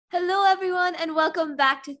Hello, everyone, and welcome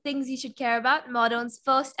back to Things You Should Care About, Modern's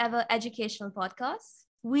first ever educational podcast.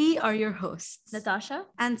 We are your hosts, Natasha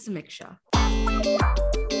and Samiksha.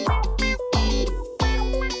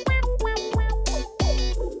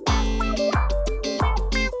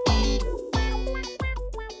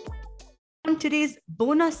 On today's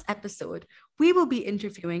bonus episode, we will be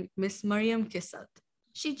interviewing Miss Mariam Kisat.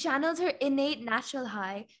 She channeled her innate natural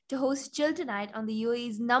high to host Chill Tonight on the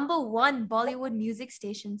UAE's #1 Bollywood music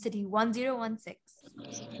station, City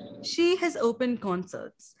 1016. She has opened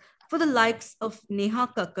concerts for the likes of Neha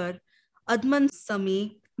Kakkar, Adman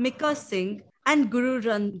Sami, Mika Singh, and Guru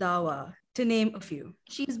Randhawa, to name a few.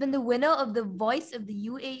 She's been the winner of the Voice of the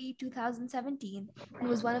UAE 2017 and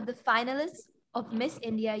was one of the finalists of Miss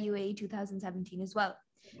India UAE 2017 as well.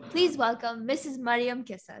 Please welcome Mrs. Mariam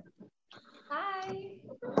Kisat. Hi.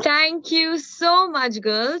 Thank you so much,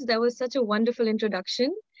 girls. That was such a wonderful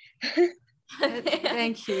introduction.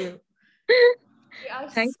 Thank you.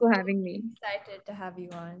 Thanks for having me. Excited to have you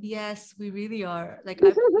on. Yes, we really are. I've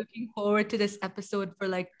been looking forward to this episode for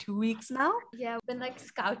 2 weeks now. Yeah, I've been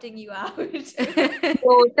scouting you out.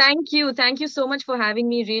 Oh, thank you. Thank you so much for having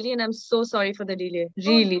me, really. And I'm so sorry for the delay.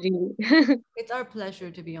 Really. It's our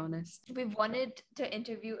pleasure, to be honest. We've wanted to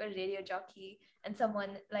interview a radio jockey and someone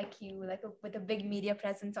like you, with a big media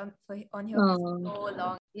presence on here for so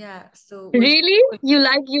long. Yeah. So Really? You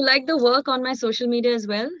like the work on my social media as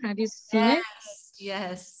well? Have you seen it?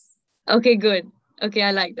 Yes. Okay, good. Okay,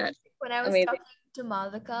 I like that. When I was Amazing. talking to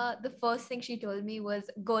Malvika, the first thing she told me was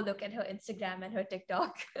go look at her Instagram and her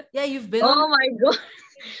TikTok. Yeah, you've been Oh my God.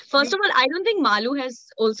 First of all, I don't think Malu has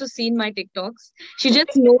also seen my TikToks. She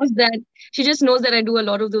just knows that I do a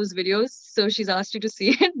lot of those videos. So she's asked you to see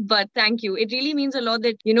it. But thank you. It really means a lot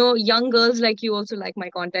that, young girls like you also like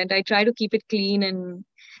my content. I try to keep it clean and,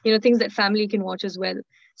 things that family can watch as well.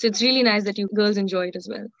 So it's really nice that you girls enjoy it as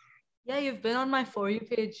well. Yeah, you've been on my For You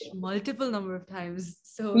page multiple number of times.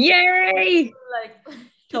 So Yay!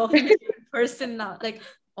 Talking to you in person now,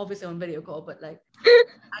 obviously on video call, but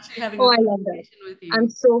actually having I love that. with you.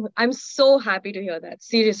 I'm so happy to hear that.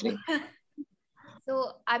 Seriously.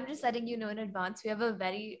 So I'm just letting you know in advance, we have a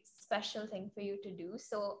very special thing for you to do.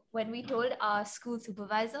 So when we told our school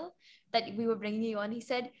supervisor that we were bringing you on, he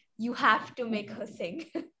said, you have to make her sing.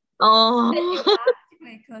 Oh. You have to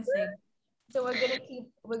make her sing. So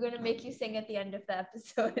we're gonna make you sing at the end of the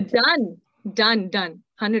episode. Done.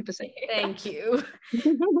 100%. Thank you.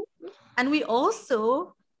 And we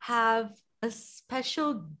also have a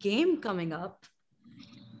special game coming up.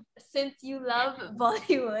 Since you love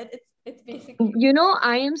Bollywood, it's basically.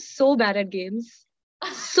 I am so bad at games.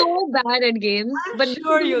 So bad at games. But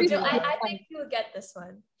sure you'll do. I think you'll get this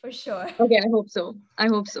one for sure. Okay, I hope so.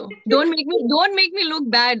 Don't make me look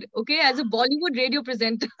bad, okay? As a Bollywood radio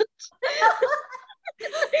presenter.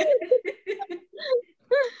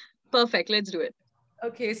 Perfect. Let's do it.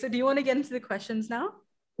 Okay, so do you want to get into the questions now?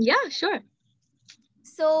 Yeah, sure.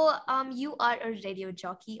 So, you are a radio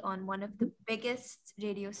jockey on one of the biggest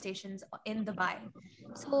radio stations in Dubai.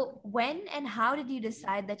 So, when and how did you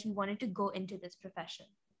decide that you wanted to go into this profession?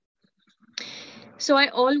 So I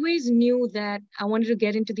always knew that I wanted to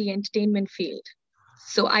get into the entertainment field.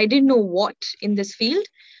 So I didn't know what in this field,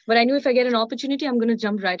 but I knew if I get an opportunity, I'm going to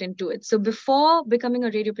jump right into it. So before becoming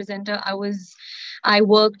a radio presenter, I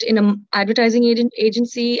worked in an advertising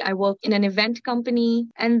agency. I worked in an event company.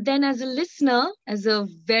 And then as a listener, as a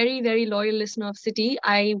very, very loyal listener of City,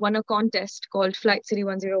 I won a contest called Flight City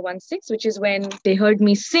 1016, which is when they heard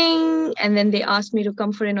me sing. And then they asked me to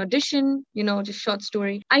come for an audition, just short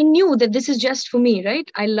story. I knew that this is just for me, right?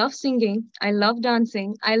 I love singing. I love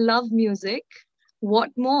dancing. I love music.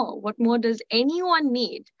 What more does anyone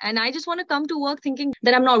need? And I just want to come to work thinking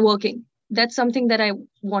that I'm not working. That's something that I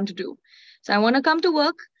want to do. So I want to come to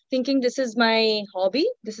work thinking this is my hobby,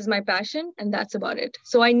 this is my passion, and that's about it.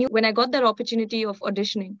 So I knew when I got that opportunity of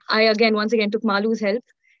auditioning, I once again took Malu's help.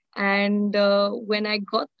 And when I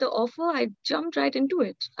got the offer, I jumped right into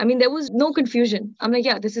it. I mean, there was no confusion. I'm like,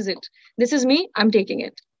 yeah, this is it. This is me. I'm taking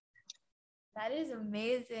it. That is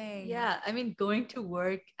amazing. Yeah, I mean, going to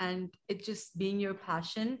work and it just being your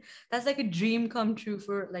passion, that's like a dream come true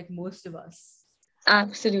for most of us.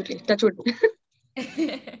 Absolutely. That's what.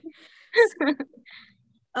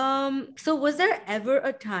 So was there ever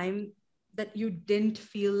a time that you didn't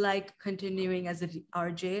feel like continuing as an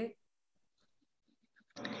RJ?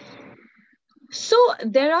 So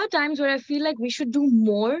there are times where I feel like we should do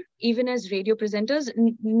more, even as radio presenters.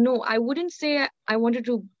 No, I wouldn't say I wanted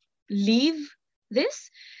to leave this,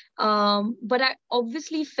 but I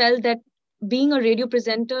obviously felt that being a radio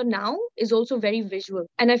presenter now is also very visual.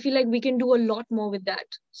 And I feel like we can do a lot more with that.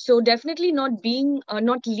 So definitely not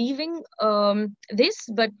leaving this,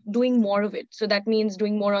 but doing more of it. So that means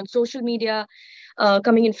doing more on social media,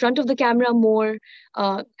 coming in front of the camera more.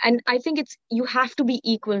 And I think you have to be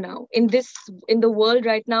equal now in the world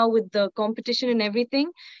right now with the competition and everything.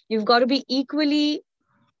 You've got to be equally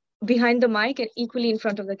behind the mic and equally in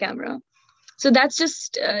front of the camera. So that's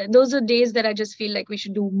just, those are days that I just feel like we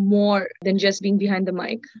should do more than just being behind the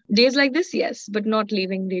mic. Days like this, yes, but not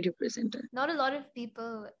leaving radio presenter. Not a lot of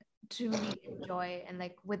people truly enjoy and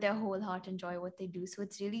like with their whole heart enjoy what they do. So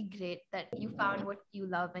it's really great that you found what you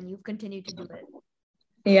love and you've continued to do it.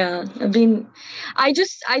 Yeah, I mean, I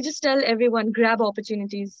just tell everyone, grab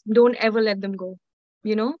opportunities. Don't ever let them go.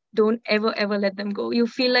 Don't ever let them go. You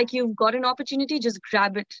feel like you've got an opportunity, just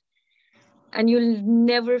grab it. And you'll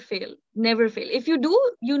never fail. If you do,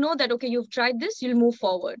 you know that, okay, you've tried this, you'll move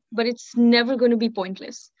forward, but it's never going to be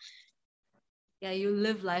pointless. Yeah, you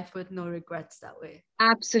live life with no regrets that way.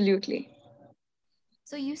 Absolutely.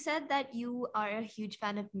 So you said that you are a huge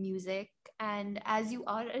fan of music, and as you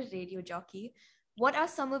are a radio jockey, what are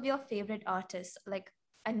some of your favorite artists?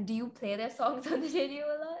 And do you play their songs on the radio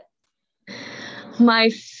a lot? My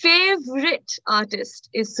favorite artist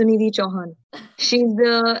is Sunidhi Chauhan. She's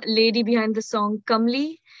the lady behind the song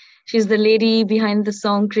Kamli. She's the lady behind the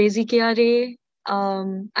song Crazy Kya Re.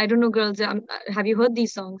 I don't know, girls. Have you heard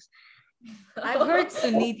these songs? I've heard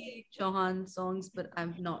Sunidhi Chauhan songs, but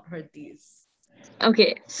I've not heard these.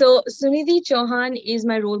 Okay, so Sunidhi Chauhan is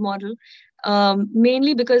my role model.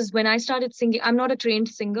 Mainly because when I started singing, I'm not a trained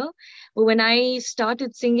singer, but when I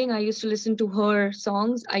started singing, I used to listen to her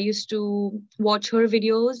songs. I used to watch her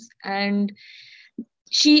videos, and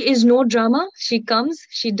she is no drama. She comes,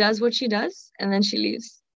 she does what she does, and then she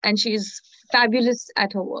leaves. And she's fabulous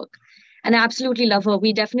at her work. And I absolutely love her.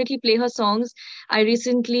 We definitely play her songs. I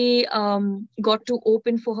recently got to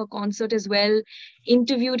open for her concert as well,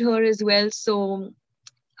 interviewed her as well. So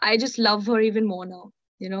I just love her even more now,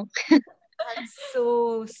 That's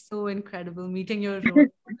so incredible meeting your role model.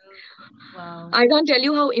 Wow. I can't tell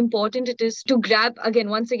you how important it is to grab,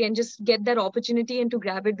 once again, just get that opportunity and to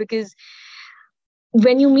grab it, because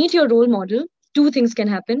when you meet your role model, two things can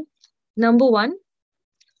happen. Number one,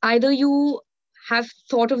 either you have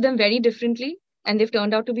thought of them very differently and they've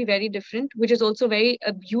turned out to be very different, which is also a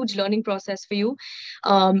huge learning process for you,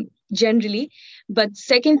 generally. But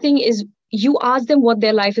second thing is, you ask them what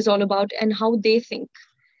their life is all about and how they think.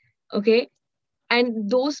 Okay. And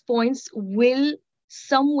those points will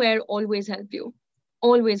somewhere always help you.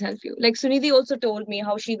 Like Sunidhi also told me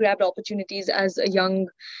how she grabbed opportunities as a young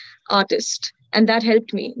artist. And that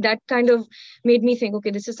helped me. That kind of made me think,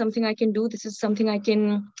 okay, this is something I can do. This is something I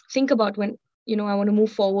can think about when, I want to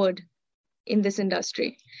move forward in this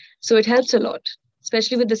industry. So it helps a lot,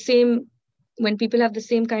 especially when people have the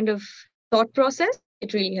same kind of thought process,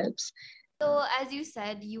 it really helps. So as you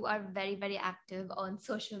said, you are very, very active on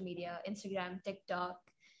social media, Instagram, TikTok.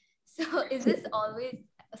 So is this always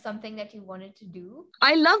something that you wanted to do?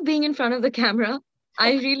 I love being in front of the camera.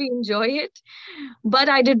 I really enjoy it. But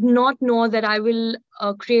I did not know that I will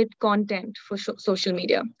create content for social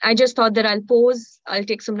media. I just thought that I'll pose, I'll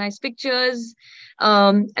take some nice pictures,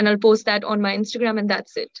 and I'll post that on my Instagram, and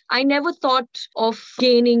that's it. I never thought of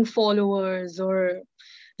gaining followers or,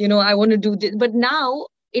 I want to do this. But now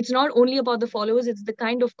it's not only about the followers, it's the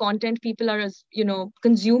kind of content people are,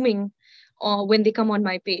 consuming when they come on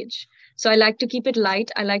my page. So I like to keep it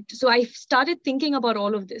light. So I started thinking about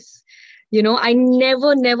all of this. I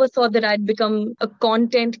never thought that I'd become a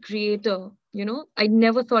content creator. I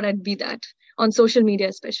never thought I'd be that on social media,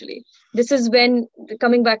 especially. This is when,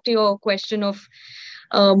 coming back to your question of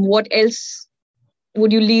what else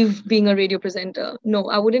would you leave being a radio presenter? No,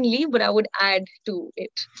 I wouldn't leave, but I would add to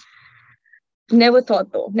it. Never thought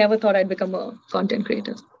I'd become a content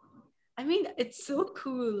creator. I mean, it's so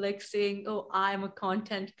cool, like saying, oh, I'm a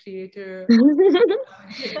content creator.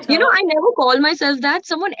 I never call myself that.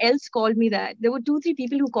 Someone else called me that. There were 2-3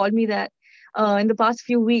 people who called me that in the past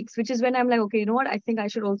few weeks, which is when I'm like, okay, you know what? I think I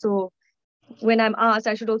should also, when I'm asked,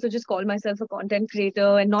 I should also just call myself a content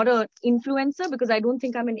creator and not an influencer, because I don't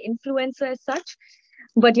think I'm an influencer as such.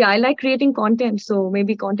 But yeah, I like creating content. So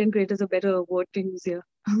maybe content creator is a better word to use here.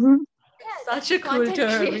 Yeah, such a cool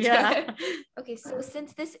term. Yeah. Okay, so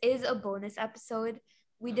since this is a bonus episode,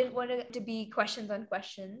 we didn't want it to be questions on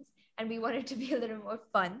questions, and we want it to be a little more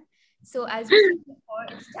fun. So as we said before,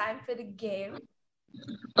 it's time for the game.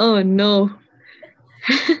 Oh no.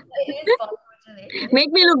 It is fun.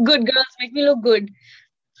 Make me look good, girls. Make me look good.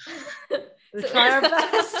 We'll try our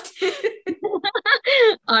best.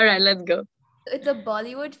 All right, let's go.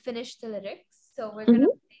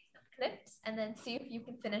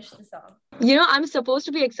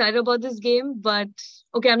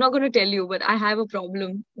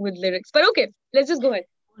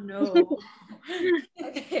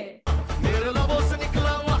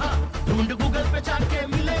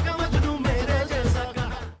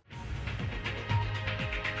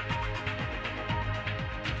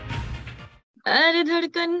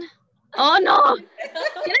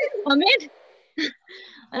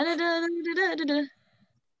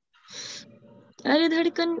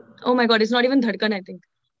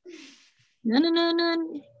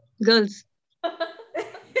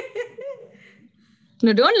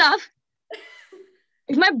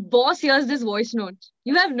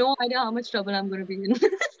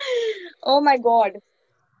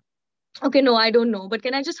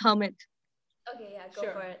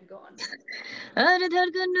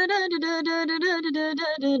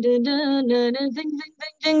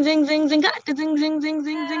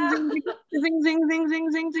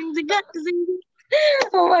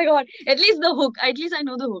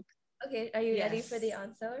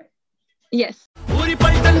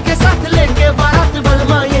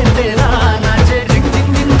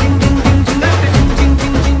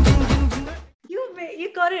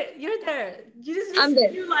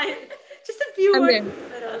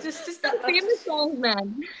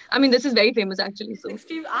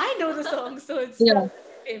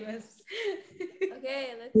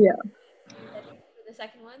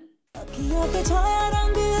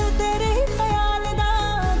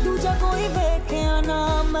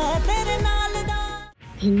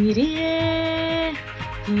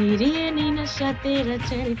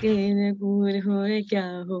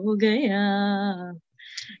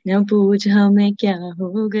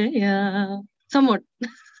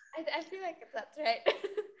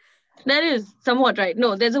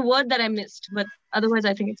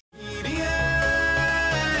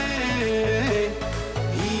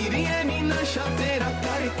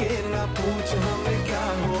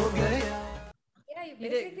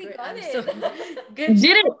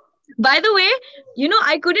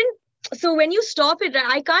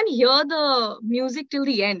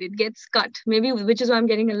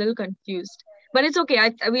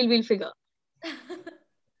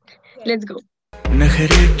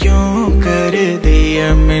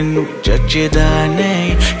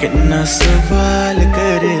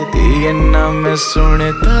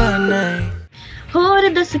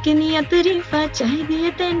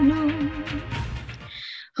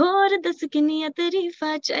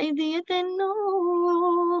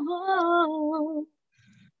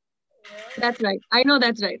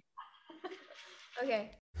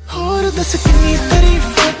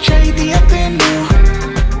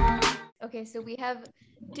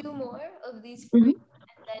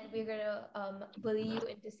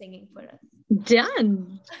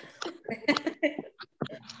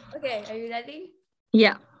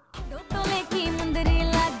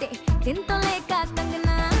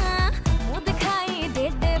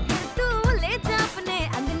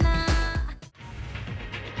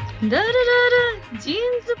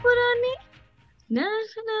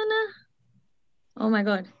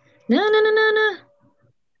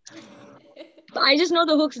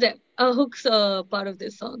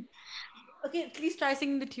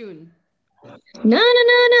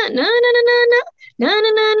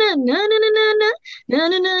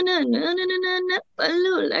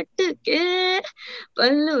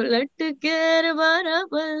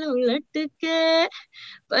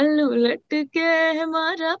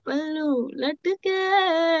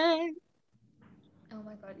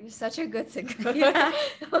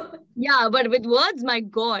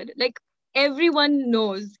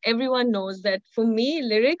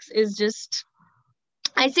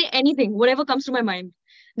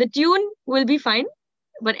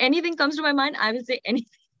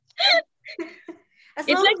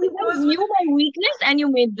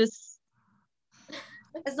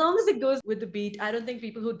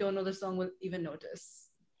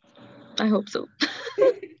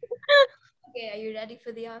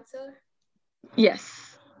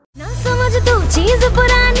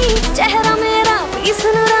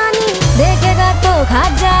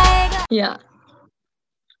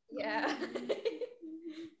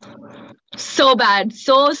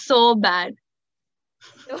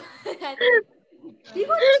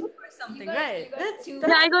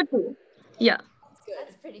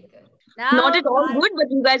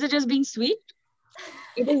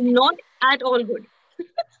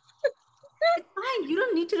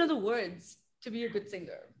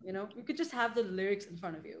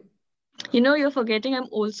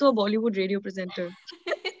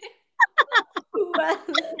 well.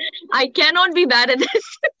 I cannot be bad at this,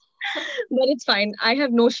 but it's fine. I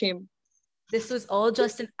have no shame. This was all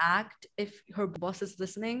just an act. If her boss is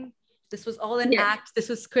listening, this was all an Yes. act. This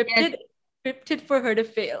was scripted, scripted for her to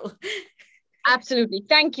fail. Absolutely.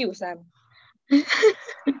 Thank you, Sam.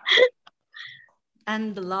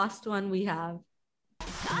 And the last one we have.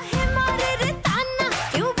 काहे मारे रे ताना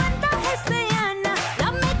क्यों बनता है सयाना ना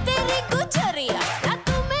मैं तेरी गुजरिया ना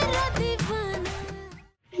तू मेरा दीवाना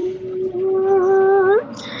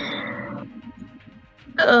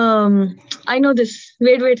I know this.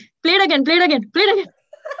 Wait. Play it again.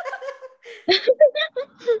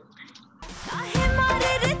 काहे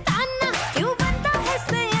मारे रे ताना क्यों बनता है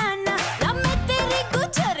सयाना ना मैं तेरी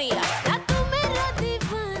गुजरिया ना तू मेरा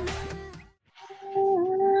दीवाना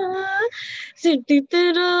सिटी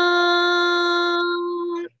तेरा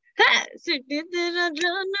है, सिटी तेरा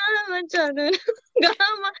जाना मचा दे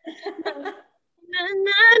गामा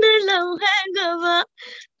ना लव है गवा.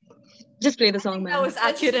 Just play the song, man. That was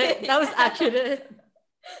accurate.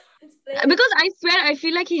 Because I swear, I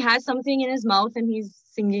feel like he has something in his mouth and he's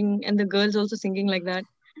singing, and the girl's also singing like that.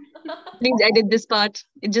 Please edit this part.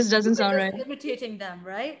 It just doesn't sound right. Imitating them,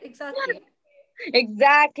 right? Exactly.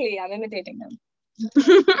 Exactly. I'm imitating them.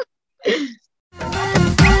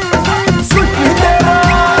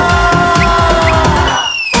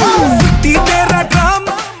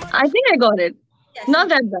 I think I got it. Yes. Not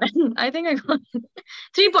that bad. I think I got it.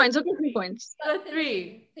 3 points. Okay, 3 points.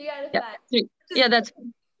 Three. 3 out of Yeah, 5. 3. Yeah, that's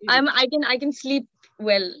fine. I can sleep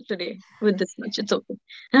well today with this much. It's okay.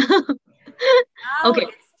 Now Okay.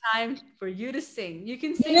 it's time for you to sing. You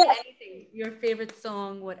can sing Yeah. anything, your favorite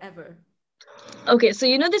song, whatever. Okay, so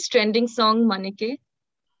you know this trending song, Manike?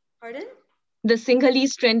 Pardon? The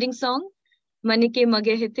Sinhalese trending song, Manike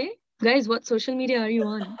Mage Hite? Guys, what social media are you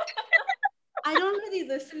on? I don't really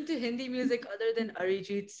listen to Hindi music other than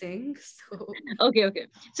Arijit Singh. So Okay.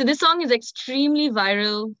 So this song is extremely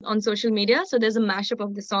viral on social media. So there's a mashup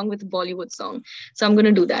of the song with a Bollywood song. So I'm going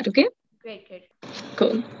to do that, okay? Great.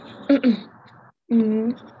 Cool.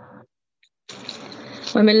 1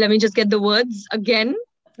 minute, let me just get the words again.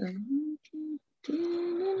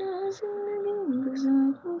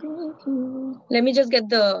 Let me just get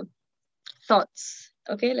the thoughts.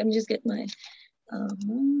 Okay, let me just get my...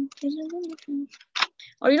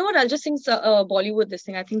 or you know what? I'll just sing Bollywood this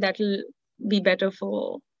thing. I think that'll be better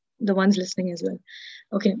for the ones listening as well.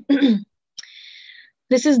 Okay.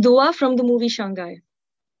 This is Dua from the movie Shanghai.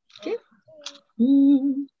 Okay.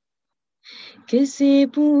 किसे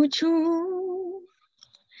पूछूं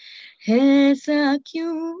ऐसा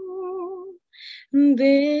क्यों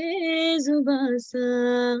बेजुबां सा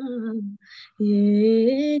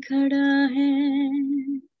ये खड़ा है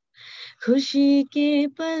खुशी के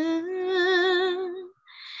पल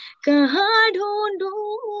कहाँ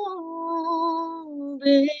ढूंढूं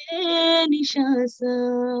बेनिशा सा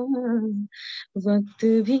वक्त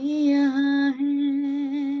भी यहाँ है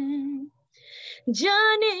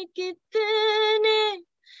जाने कितने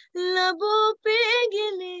लबों पे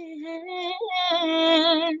गिले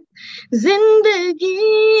हैं जिंदगी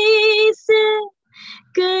से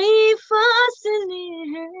कई फासले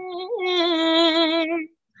हैं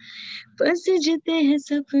बस जीते हैं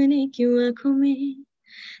सपने क्यों आंखों में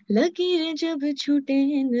लकीरें जब छूटे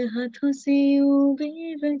इन हाथों से यूं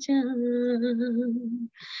बेवजह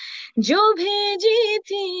जो भेजी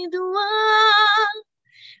थी दुआ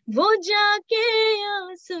वो जाके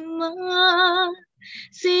आसमां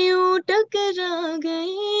से यूं टकरा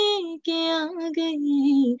गई के आ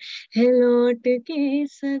गई है लौट के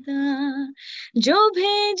सदा जो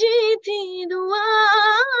भेजी थी दुआ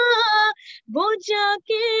वो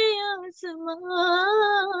जाके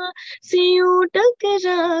आसमां से यूं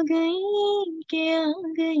टकरा गई के आ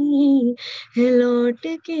गई है लौट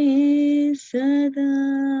के सदा.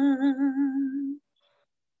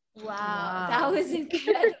 Wow, that was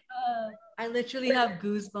incredible. I literally have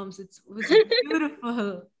goosebumps. It was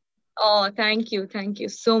beautiful. Oh, thank you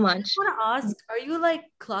so much. I want to ask, are you like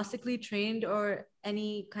classically trained or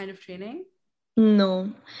any kind of training?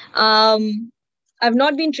 No. I've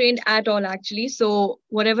not been trained at all actually. So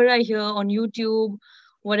whatever I hear on YouTube,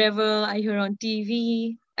 whatever I hear on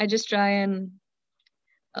TV, I just try and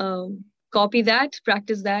copy that,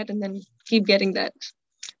 practice that, and then keep getting that,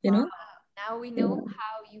 you know? Now we know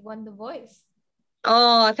how you won The Voice.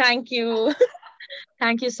 Oh, thank you.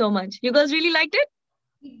 Thank you so much. You girls really liked it?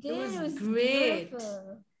 We did. was It was great.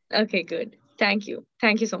 beautiful. Okay, good. Thank you.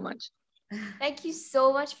 Thank you so much. Thank you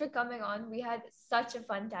so much for coming on. We had such a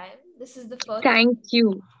fun time. This is the first. Thank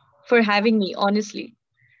you for having me, honestly.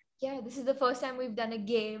 Yeah, this is the first time we've done a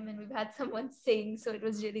game and we've had someone sing, so it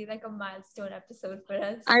was really like a milestone episode for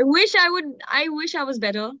us. I wish I was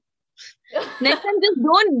better. Next time, just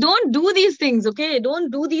don't do these things, okay?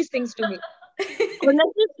 Don't do these things to me. So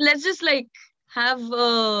let's just like have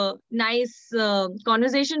a nice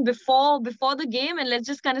conversation before the game, and let's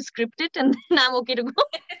just kind of script it, and then I'm okay to go.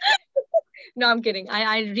 No, I'm kidding.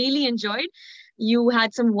 I really enjoyed. You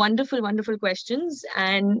had some wonderful, wonderful questions,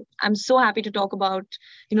 and I'm so happy to talk about,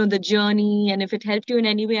 the journey. And if it helped you in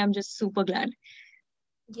any way, I'm just super glad.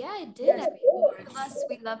 Yeah, it did. I mean, both of us,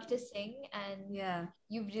 we love to sing, and Yeah.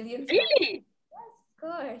 you've really inspired. Really? Yes, of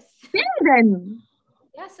course. Yeah, then.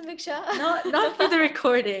 Yeah, Samiksha. Not for the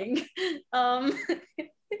recording.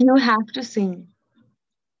 You have to sing.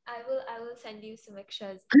 I will send you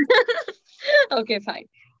Samiksha's. Okay, fine.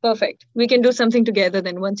 Perfect. We can do something together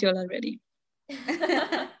then once you're all ready.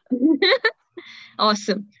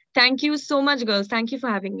 Awesome. Thank you so much, girls. Thank you for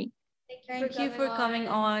having me. Thank you for coming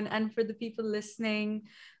on. And for the people listening,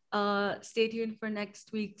 stay tuned for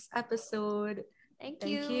next week's episode. Thank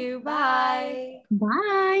Thank you. you. Bye.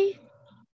 Bye.